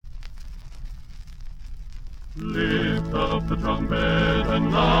Lift up the trumpet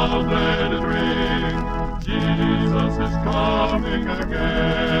and loud let it ring. Jesus is coming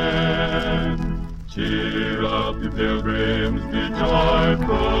again. Cheer up, you pilgrims, be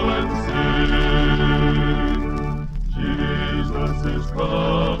joyful and sing. Jesus is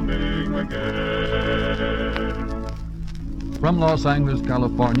coming again. From Los Angeles,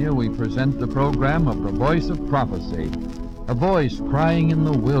 California, we present the program of the Voice of Prophecy, a voice crying in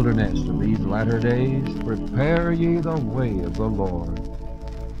the wilderness of these latter days, prepare ye the way of the Lord.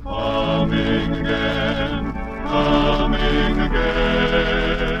 Coming again, coming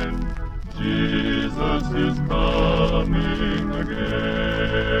again. Jesus is coming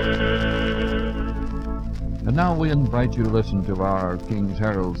again. And now we invite you to listen to our King's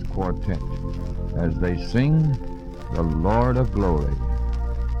Heralds Quartet as they sing the Lord of Glory.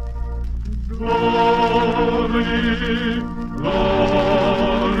 Glory,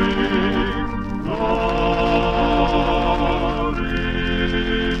 glory, glory.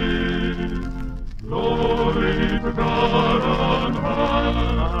 Glory to God on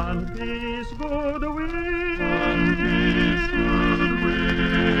high. And peace, goodwill. And peace,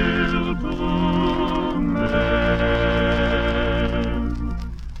 goodwill to men.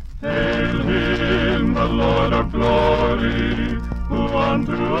 Hail him, the Lord of glory, who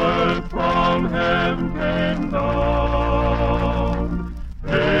unto earth from heaven came down.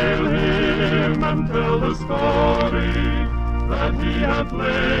 Hail him and tell the story that he hath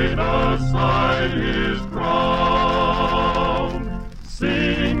laid aside his crown.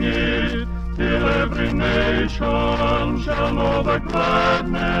 Sing it till every nation shall know the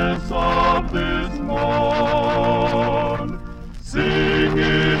gladness of this morn. Sing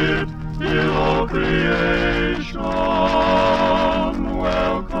it till all creation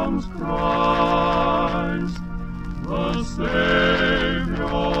welcomes Christ, the Savior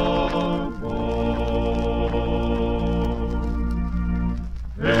born.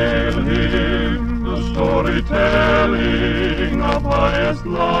 Hail him, the storytelling of highest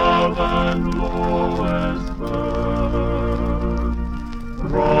love and lowest birth.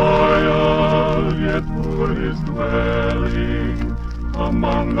 Royal, yet poor his dwelling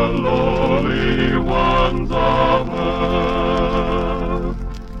among the lowly ones of earth.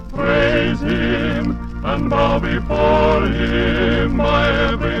 Praise him and bow before him, by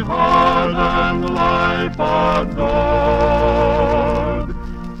every heart and life adored.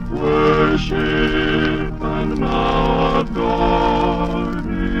 Worship and now adore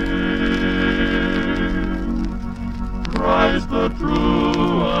him, Christ the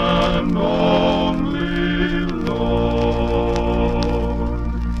true and only Lord.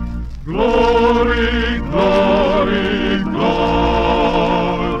 Glory, glory, glory.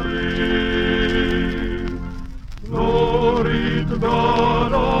 Glory to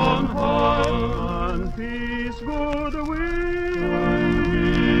God on high. And peace, goodwill. And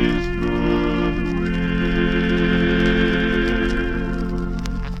peace,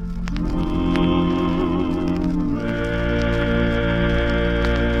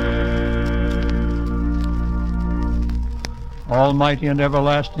 Almighty and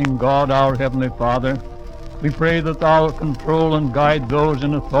everlasting God, our Heavenly Father, we pray that Thou wilt control and guide those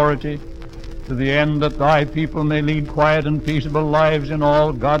in authority, to the end that Thy people may lead quiet and peaceable lives in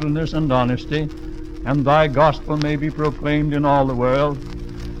all godliness and honesty, and Thy gospel may be proclaimed in all the world.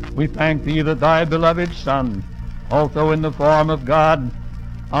 We thank Thee that Thy beloved Son, although in the form of God,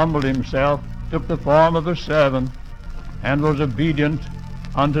 humbled himself, took the form of a servant, and was obedient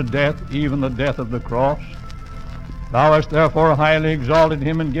unto death, even the death of the cross. Thou hast therefore highly exalted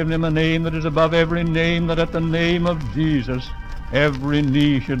him and given him a name that is above every name, that at the name of Jesus every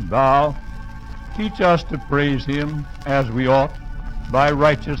knee should bow. Teach us to praise him as we ought by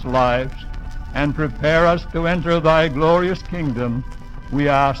righteous lives, and prepare us to enter thy glorious kingdom, we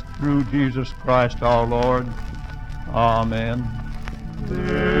ask through Jesus Christ our Lord. Amen.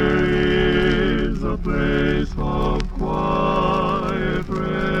 There is a place of quiet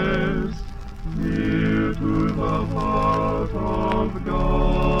rest, near to the heart of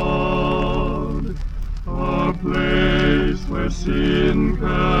God, a place where sin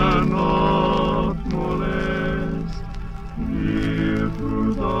cannot molest, near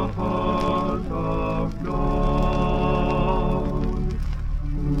to the heart of God.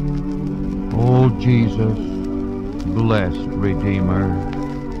 O Jesus, blessed Redeemer,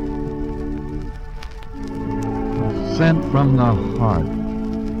 sent from the heart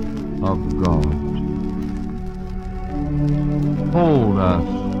of God, hold us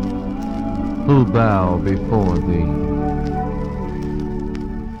who bow before thee,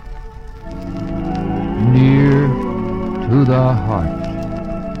 near to the heart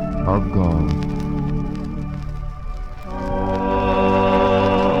of God.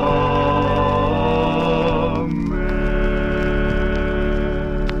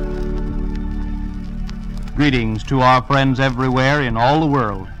 Greetings to our friends everywhere in all the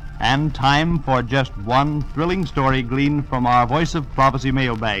world, and time for just one thrilling story gleaned from our Voice of Prophecy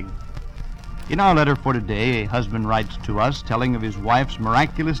mailbag. In our letter for today, a husband writes to us telling of his wife's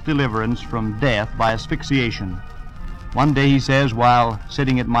miraculous deliverance from death by asphyxiation. One day, he says, while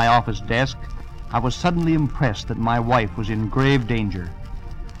sitting at my office desk, I was suddenly impressed that my wife was in grave danger.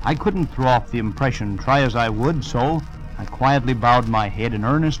 I couldn't throw off the impression, try as I would, so I quietly bowed my head and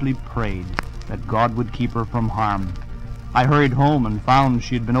earnestly prayed that God would keep her from harm. I hurried home and found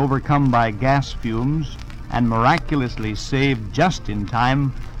she had been overcome by gas fumes and miraculously saved just in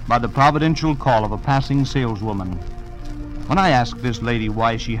time by the providential call of a passing saleswoman. When I asked this lady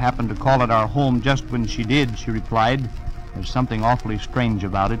why she happened to call at our home just when she did, she replied, "There's something awfully strange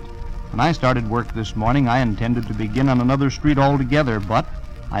about it. When I started work this morning, I intended to begin on another street altogether, but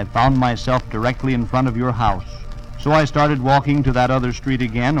I found myself directly in front of your house. So I started walking to that other street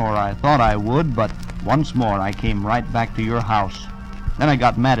again, or I thought I would, but once more I came right back to your house. Then I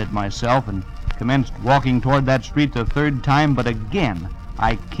got mad at myself and commenced walking toward that street the third time, but again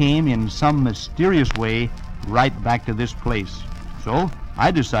I came in some mysterious way right back to this place. So I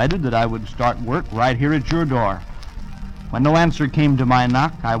decided that I would start work right here at your door. When no answer came to my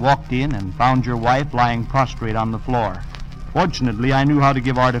knock, I walked in and found your wife lying prostrate on the floor. Fortunately, I knew how to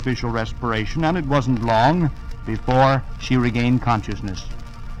give artificial respiration, and it wasn't long before she regained consciousness."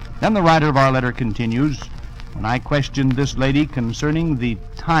 Then the writer of our letter continues, "When I questioned this lady concerning the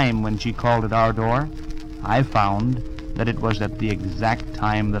time when she called at our door, I found that it was at the exact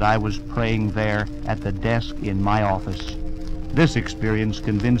time that I was praying there at the desk in my office. This experience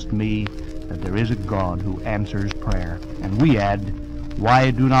convinced me that there is a God who answers prayer." And we add,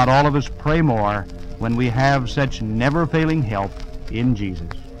 why do not all of us pray more when we have such never-failing help in Jesus?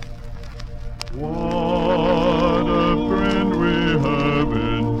 What a friend we have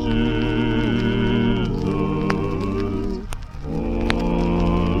in Jesus,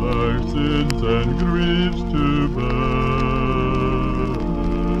 all our sins and griefs to bear.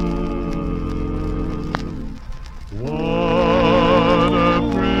 What a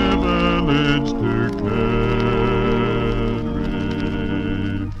privilege to carry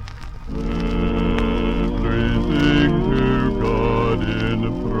everything to God in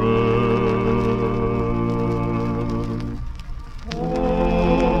prayer.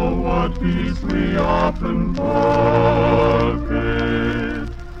 Oh, what peace we often forfeit.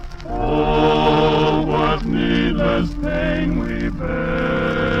 Oh, what needless pain we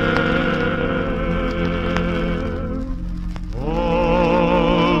bear.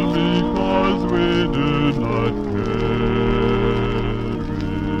 All because we do not carry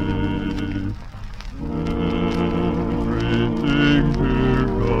everything to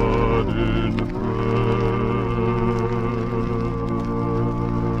God in prayer.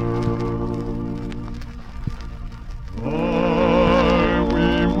 Are we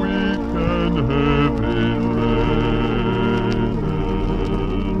weak and heavy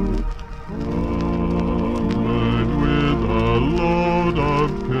laden, covered with a load of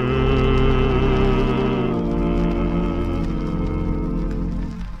care?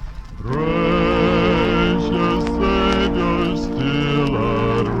 Precious Savior, still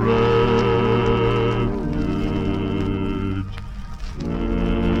at refuge,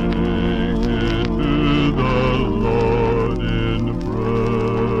 take it to the Lord in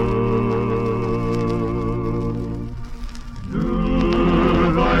prayer.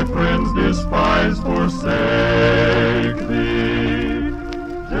 Do thy friends despise, forsake thee?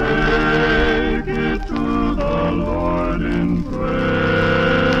 Take it to the Lord in prayer.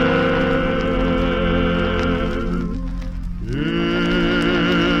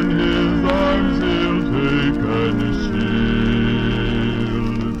 In his arms he'll take and shield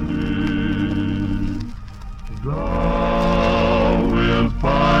thee. Thou wilt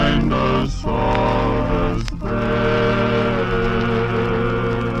find a solace there.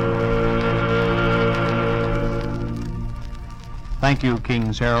 Thank you,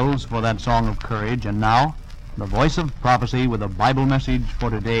 King's Heralds, for that song of courage. And now, the Voice of Prophecy with a Bible message for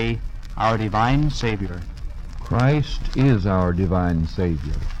today, our divine Savior. Christ is our divine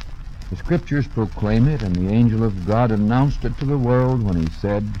Savior. The Scriptures proclaim it, and the angel of God announced it to the world when he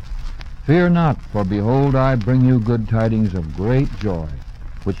said, "Fear not, for behold, I bring you good tidings of great joy,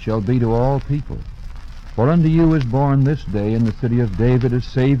 which shall be to all people. For unto you is born this day in the city of David a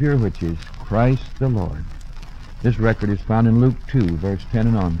Savior, which is Christ the Lord." This record is found in Luke 2, verse 10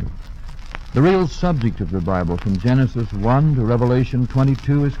 and onward. The real subject of the Bible from Genesis 1 to Revelation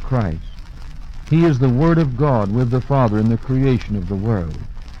 22 is Christ. He is the Word of God with the Father in the creation of the world.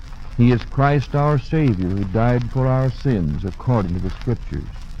 He is Christ our Savior, who died for our sins according to the Scriptures.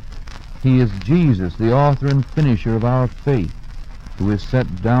 He is Jesus, the author and finisher of our faith, who is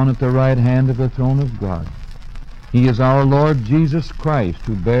set down at the right hand of the throne of God. He is our Lord Jesus Christ,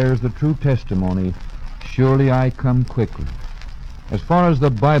 who bears the true testimony, "Surely I come quickly." As far as the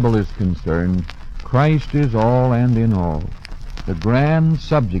Bible is concerned, Christ is all and in all, the grand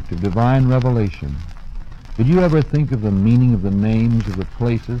subject of divine revelation. Did you ever think of the meaning of the names of the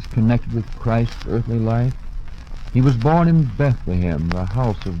places connected with Christ's earthly life? He was born in Bethlehem, the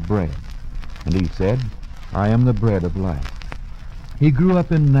house of bread, and he said, "I am the bread of life." He grew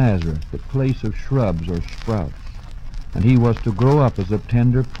up in Nazareth, the place of shrubs or sprouts, and he was to grow up as a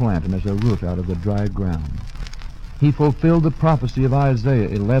tender plant and as a root out of the dry ground. He fulfilled the prophecy of Isaiah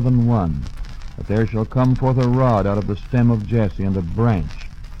 11:1, that there shall come forth a rod out of the stem of Jesse, and a branch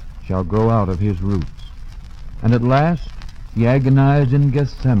shall grow out of his roots. And at last he agonized in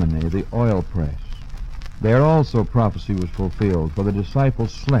Gethsemane, the oil press. There also prophecy was fulfilled, for the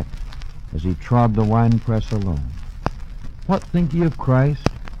disciples slept as he trod the winepress alone. What think ye of Christ?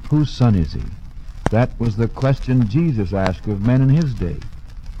 Whose son is he? That was the question Jesus asked of men in his day,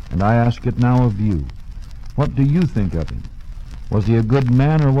 and I ask it now of you. What do you think of him? Was he a good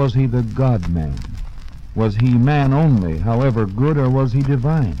man, or was he the God-man? Was he man only, however good, or was he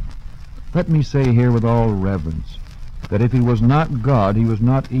divine? Let me say here with all reverence that if he was not God, he was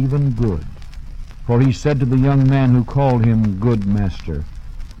not even good. For he said to the young man who called him good master,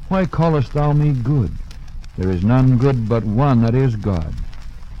 "Why callest thou me good? There is none good but one, that is God."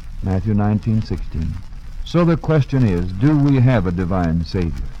 Matthew 19:16. So the question is, do we have a divine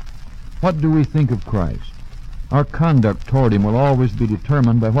Savior? What do we think of Christ? Our conduct toward him will always be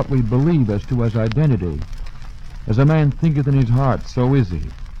determined by what we believe as to his identity. As a man thinketh in his heart, so is he.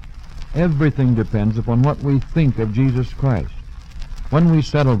 Everything depends upon what we think of Jesus Christ. When we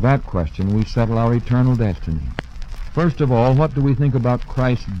settle that question, we settle our eternal destiny. First of all, what do we think about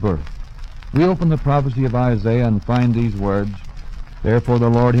Christ's birth? We open the prophecy of Isaiah and find these words, "Therefore the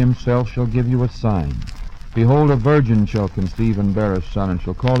Lord himself shall give you a sign. Behold, a virgin shall conceive and bear a son, and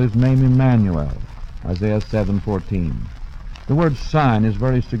shall call his name Emmanuel." Isaiah 7:14. The word sign is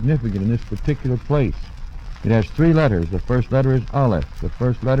very significant in this particular place. It has three letters. The first letter is Aleph, the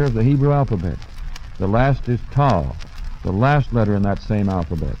first letter of the Hebrew alphabet. The last is Tav, the last letter in that same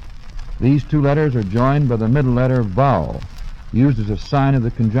alphabet. These two letters are joined by the middle letter Vowel, used as a sign of the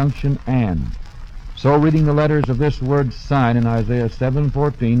conjunction and. So reading the letters of this word sign in Isaiah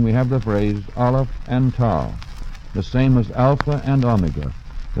 7:14, we have the phrase Aleph and Tav, the same as Alpha and Omega,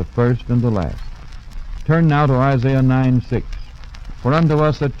 the first and the last. Turn now to Isaiah 9:6. "For unto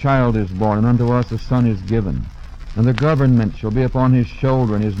us a child is born, and unto us a son is given, and the government shall be upon his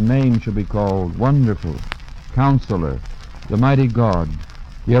shoulder, and his name shall be called Wonderful, Counselor, the Mighty God,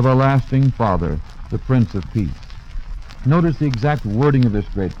 the Everlasting Father, the Prince of Peace." Notice the exact wording of this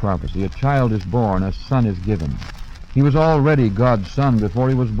great prophecy. A child is born, a son is given. He was already God's son before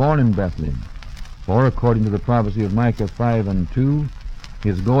he was born in Bethlehem. For, according to the prophecy of Micah 5:2,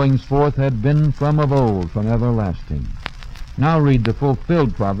 his goings forth had been from of old, from everlasting. Now read the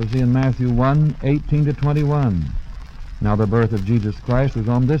fulfilled prophecy in Matthew 1:18-21. "Now the birth of Jesus Christ was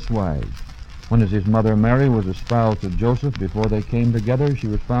on this wise. When as his mother Mary was espoused to Joseph, before they came together, she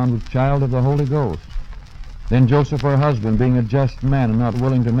was found with child of the Holy Ghost. Then Joseph, her husband, being a just man, and not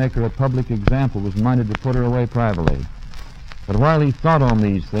willing to make her a public example, was minded to put her away privately. But while he thought on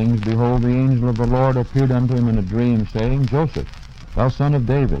these things, behold, the angel of the Lord appeared unto him in a dream, saying, Joseph, thou son of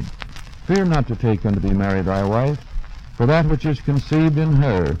David, fear not to take unto thee Mary thy wife, for that which is conceived in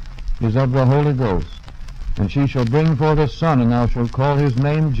her is of the Holy Ghost. And she shall bring forth a son, and thou shalt call his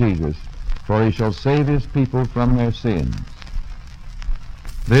name Jesus, for he shall save his people from their sins."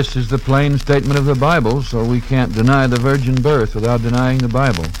 This is the plain statement of the Bible, so we can't deny the virgin birth without denying the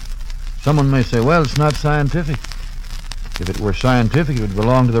Bible. Someone may say, well, it's not scientific. If it were scientific, it would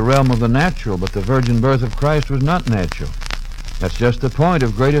belong to the realm of the natural, but the virgin birth of Christ was not natural. That's just the point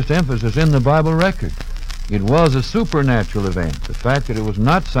of greatest emphasis in the Bible record. It was a supernatural event. The fact that it was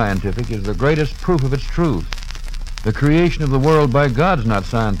not scientific is the greatest proof of its truth. The creation of the world by God is not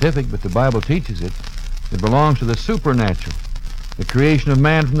scientific, but the Bible teaches it. It belongs to the supernatural. The creation of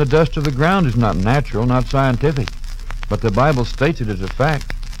man from the dust of the ground is not natural, not scientific, but the Bible states it as a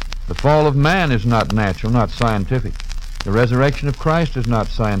fact. The fall of man is not natural, not scientific. The resurrection of Christ is not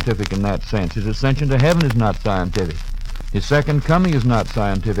scientific in that sense. His ascension to heaven is not scientific. His second coming is not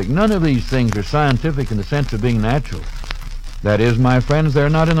scientific. None of these things are scientific in the sense of being natural. That is, my friends, they're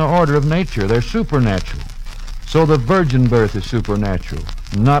not in the order of nature. They're supernatural. So the virgin birth is supernatural,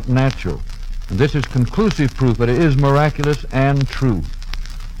 not natural. And this is conclusive proof that it is miraculous and true.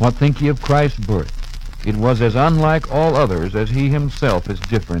 What think ye of Christ's birth? It was as unlike all others as he himself is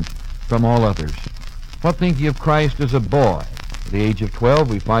different from all others. What think ye of Christ as a boy? At the age of 12,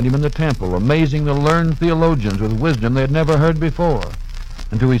 we find him in the temple, amazing the learned theologians with wisdom they had never heard before.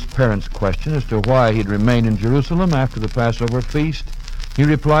 And to his parents' question as to why he'd remain in Jerusalem after the Passover feast, he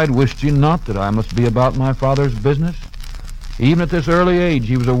replied, "Wist ye not that I must be about my Father's business?" Even at this early age,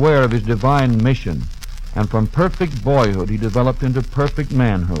 he was aware of his divine mission, and from perfect boyhood he developed into perfect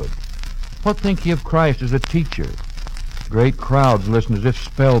manhood. What think ye of Christ as a teacher? Great crowds listened as if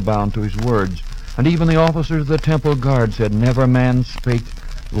spellbound to his words, and even the officers of the temple guard said, "Never man spake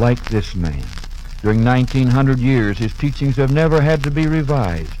like this man." During 1900 years, his teachings have never had to be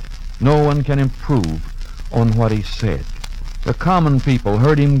revised. No one can improve on what he said. The common people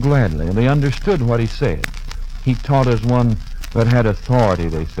heard him gladly, and they understood what he said. He taught as one that had authority,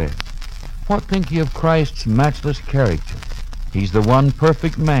 they said. What think ye of Christ's matchless character? He's the one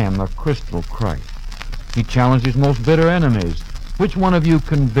perfect man, the crystal Christ. He challenged his most bitter enemies. "Which one of you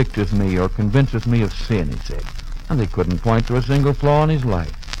convicteth me or convinceth me of sin?" he said. And they couldn't point to a single flaw in his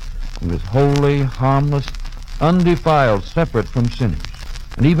life. He was holy, harmless, undefiled, separate from sinners.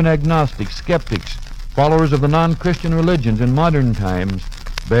 And even agnostics, skeptics, followers of the non-Christian religions in modern times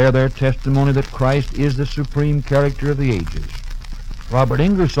bear their testimony that Christ is the supreme character of the ages. Robert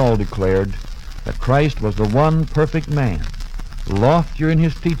Ingersoll declared that Christ was the one perfect man, loftier in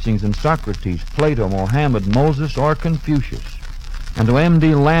his teachings than Socrates, Plato, Mohammed, Moses, or Confucius. And to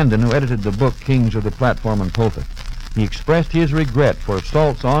M.D. Landon, who edited the book Kings of the Platform and Pulpit, he expressed his regret for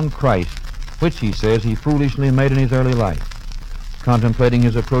assaults on Christ, which he says he foolishly made in his early life. Contemplating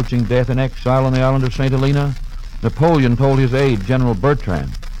his approaching death in exile on the island of St. Helena, Napoleon told his aide, General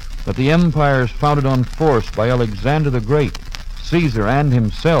Bertrand, that the empires founded on force by Alexander the Great, Caesar, and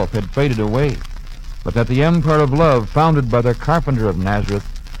himself had faded away, but that the empire of love founded by the carpenter of Nazareth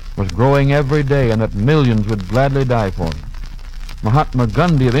was growing every day, and that millions would gladly die for him. Mahatma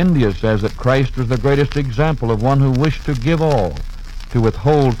Gandhi of India says that Christ was the greatest example of one who wished to give all, to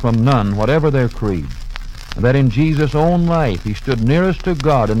withhold from none whatever their creed, and that in Jesus' own life he stood nearest to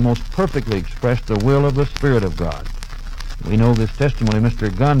God and most perfectly expressed the will of the Spirit of God. We know this testimony of Mr.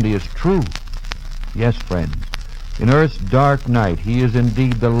 Gandhi is true. Yes, friends, in earth's dark night he is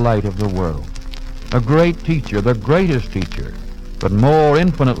indeed the light of the world. A great teacher, the greatest teacher, but more,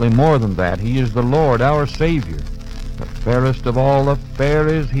 infinitely more than that, he is the Lord, our Savior. The fairest of all the fair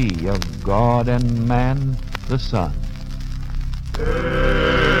is he, of God and man, the Son.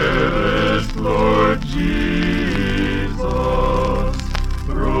 Fairest Lord Jesus,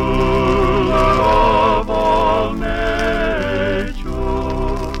 ruler of all nature,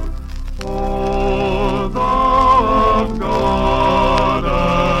 O thou of God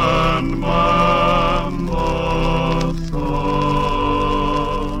and man the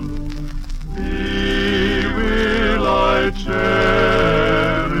Son, thee will I cherish,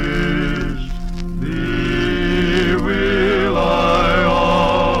 thee will I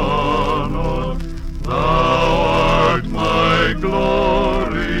honor, thou art my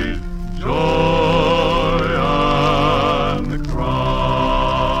glory, joy and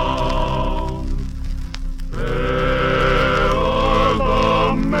crown. Fair are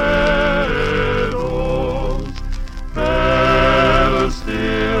the meadows, fair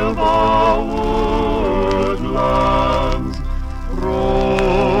still the woodlands,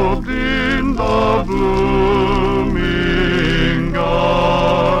 robed in the blooming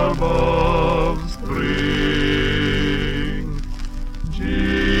garb of spring.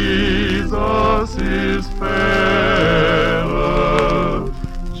 Jesus is fairer,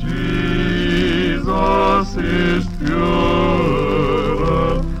 Jesus is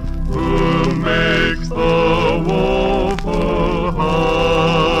purer, who makes the woeful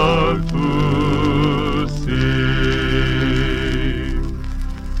heart to sing.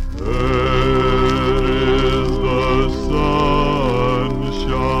 There is the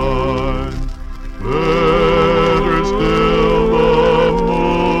sunshine, better still the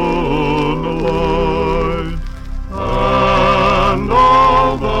moonlight, and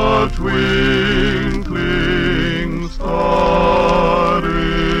all the twinkling starry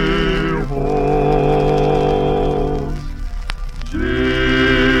hosts.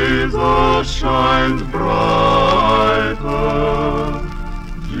 Jesus shines brighter,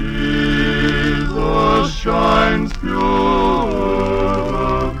 Jesus shines purer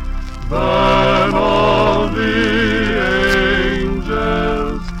than all the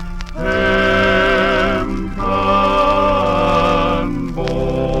angels heaven can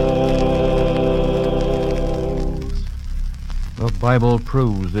boast. The Bible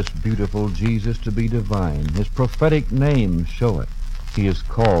proves this beautiful Jesus to be divine. His prophetic names show it. He is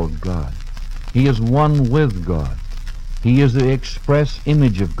called God. He is one with God. He is the express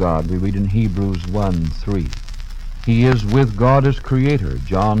image of God, we read in Hebrews 1:3. He is with God as creator,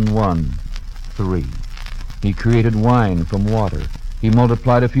 John 1:3. He created wine from water. He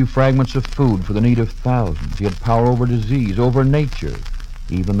multiplied a few fragments of food for the need of thousands. He had power over disease, over nature.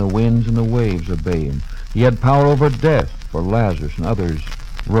 Even the winds and the waves obey him. He had power over death, for Lazarus and others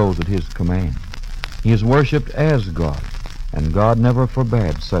rose at his command. He is worshipped as God, and God never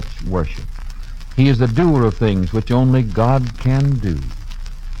forbade such worship. He is the doer of things which only God can do.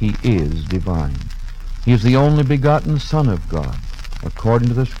 He is divine. He is the only begotten Son of God, according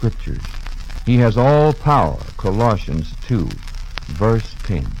to the Scriptures. He has all power, Colossians 2, verse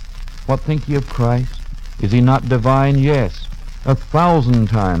 10. What think ye of Christ? Is he not divine? Yes. 1,000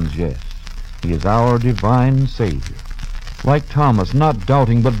 times yes. He is our divine Savior. Like Thomas, not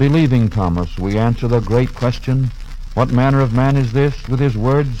doubting but believing Thomas, we answer the great question, what manner of man is this, with his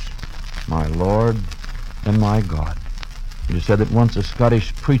words, my Lord and my God. It is said that once a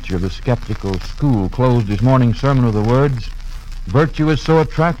Scottish preacher of the skeptical school closed his morning sermon with the words, virtue is so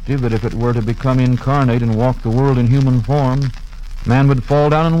attractive that if it were to become incarnate and walk the world in human form, man would fall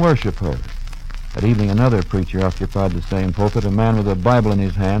down and worship her. That evening another preacher occupied the same pulpit, a man with a Bible in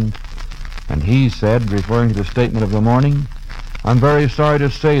his hand, and he said, referring to the statement of the morning, I'm very sorry to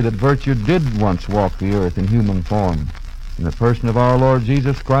say that virtue did once walk the earth in human form, in the person of our Lord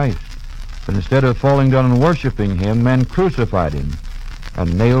Jesus Christ. But instead of falling down and worshiping him, men crucified him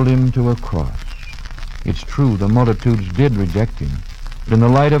and nailed him to a cross. It's true, the multitudes did reject him, but in the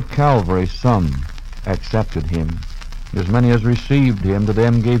light of Calvary some accepted him. And as many as received him, to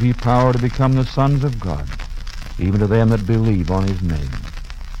them gave he power to become the sons of God, even to them that believe on his name.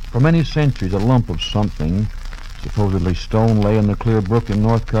 For many centuries a lump of something, supposedly stone, lay in the clear brook in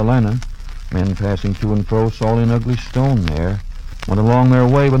North Carolina. Men passing to and fro saw an ugly stone there, went along their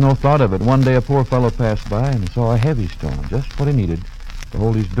way with no thought of it. One day a poor fellow passed by and saw a heavy stone, just what he needed to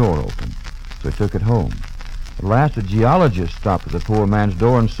hold his door open. So he took it home. At last a geologist stopped at the poor man's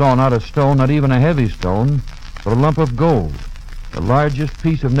door and saw not a stone, not even a heavy stone, but a lump of gold, the largest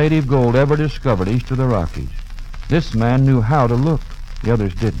piece of native gold ever discovered east of the Rockies. This man knew how to look. The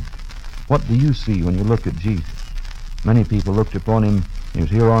others didn't. What do you see when you look at Jesus? Many people looked upon him. He was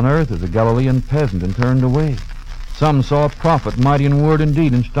here on earth as a Galilean peasant and turned away. Some saw a prophet, mighty in word and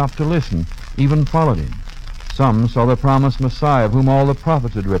deed, and stopped to listen, even followed him. Some saw the promised Messiah, of whom all the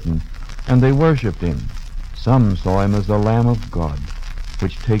prophets had written, and they worshipped him. Some saw him as the Lamb of God,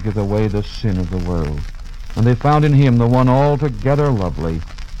 which taketh away the sin of the world. And they found in him the one altogether lovely,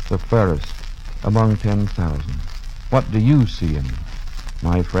 the fairest among 10,000. What do you see in him?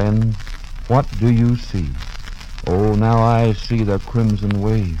 My friend, what do you see? Oh, now I see the crimson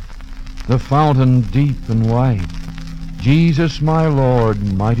wave, the fountain deep and wide. Jesus, my Lord,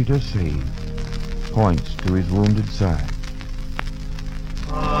 mighty to save, points to his wounded side.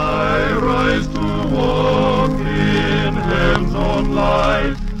 I rise to walk in heaven's own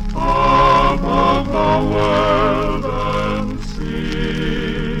light, above the world unseen,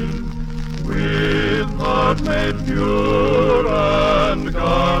 with heart made pure and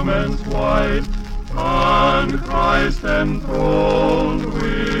garments white, and Christ enthroned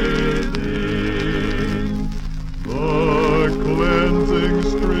within. The cleansing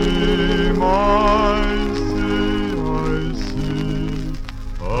stream I see,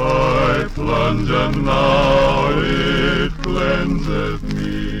 I plunge and now it cleanseth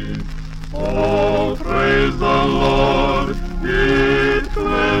me. Oh, praise the Lord, it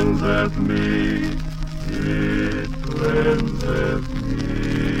cleanseth me, it cleanseth me,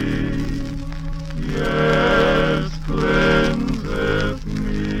 yes, cleanseth me.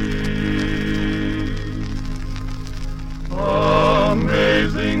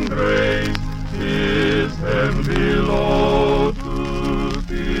 Amazing grace is heaven below to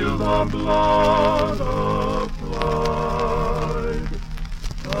feel the blood applied,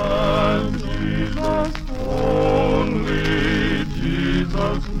 and Jesus, only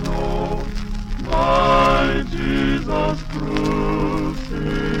Jesus knows, my Jesus crucified.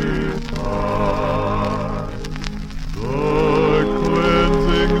 The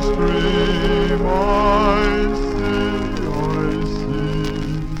cleansing stream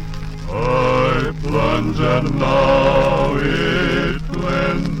I plunge and now it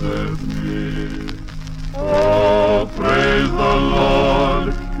cleanseth me. Oh, praise the Lord,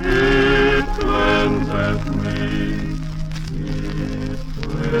 it cleanseth me, it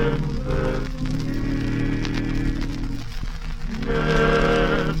cleanseth me,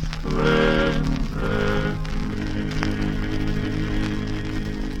 yes, cleanseth me.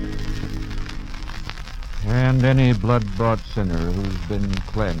 And any blood-bought sinner who's been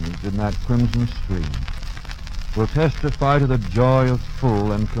cleansed in that crimson stream will testify to the joy of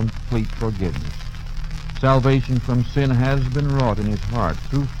full and complete forgiveness. Salvation from sin has been wrought in his heart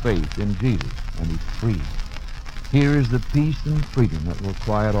through faith in Jesus, and he's free. Here is the peace and freedom that will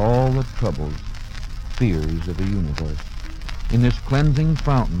quiet all the troubles, fears of the universe. In this cleansing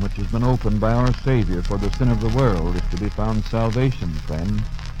fountain which has been opened by our Savior for the sin of the world is to be found salvation, friend,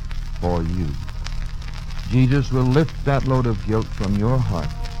 for you. Jesus will lift that load of guilt from your heart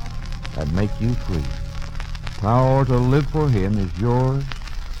and make you free. Power to live for him is yours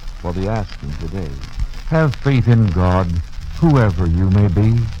for the asking today. Have faith in God, whoever you may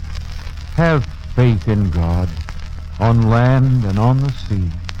be. Have faith in God, on land and on the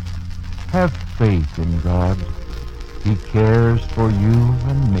sea. Have faith in God. He cares for you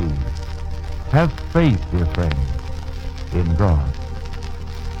and me. Have faith, dear friend, in God.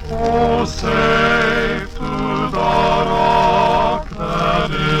 Oh, say to the rock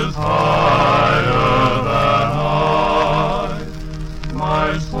that is higher than I,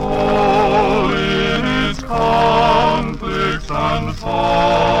 my soul in its conflicts and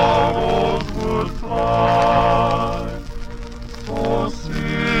sorrows would fly. So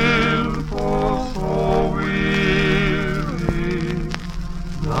sinful, so weary,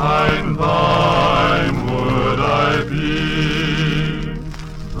 thine would I be.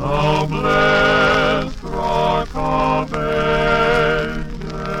 The blessed rock of ages,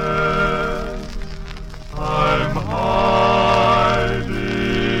 I'm hiding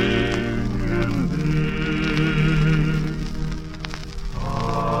in thee,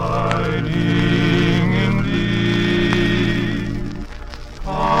 hiding in thee,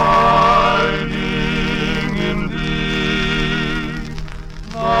 hiding in thee,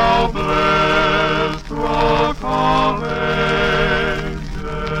 thou blessed rock of ages.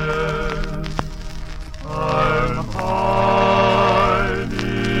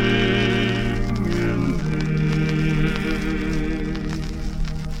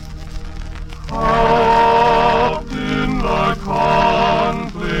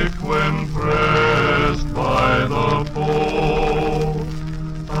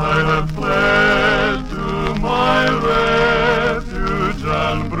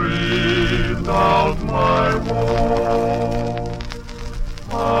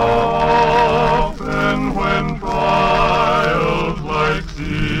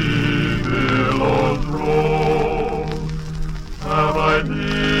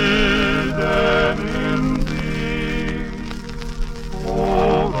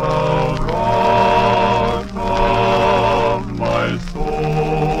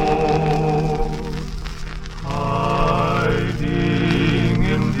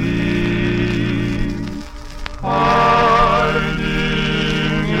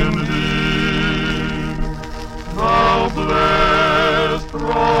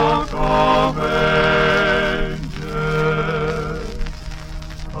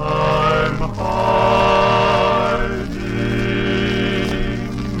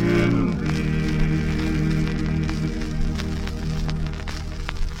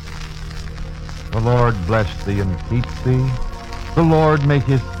 The Lord bless thee and keep thee. The Lord make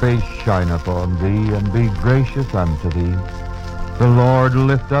his face shine upon thee and be gracious unto thee. The Lord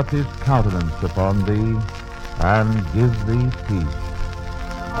lift up his countenance upon thee and give thee peace.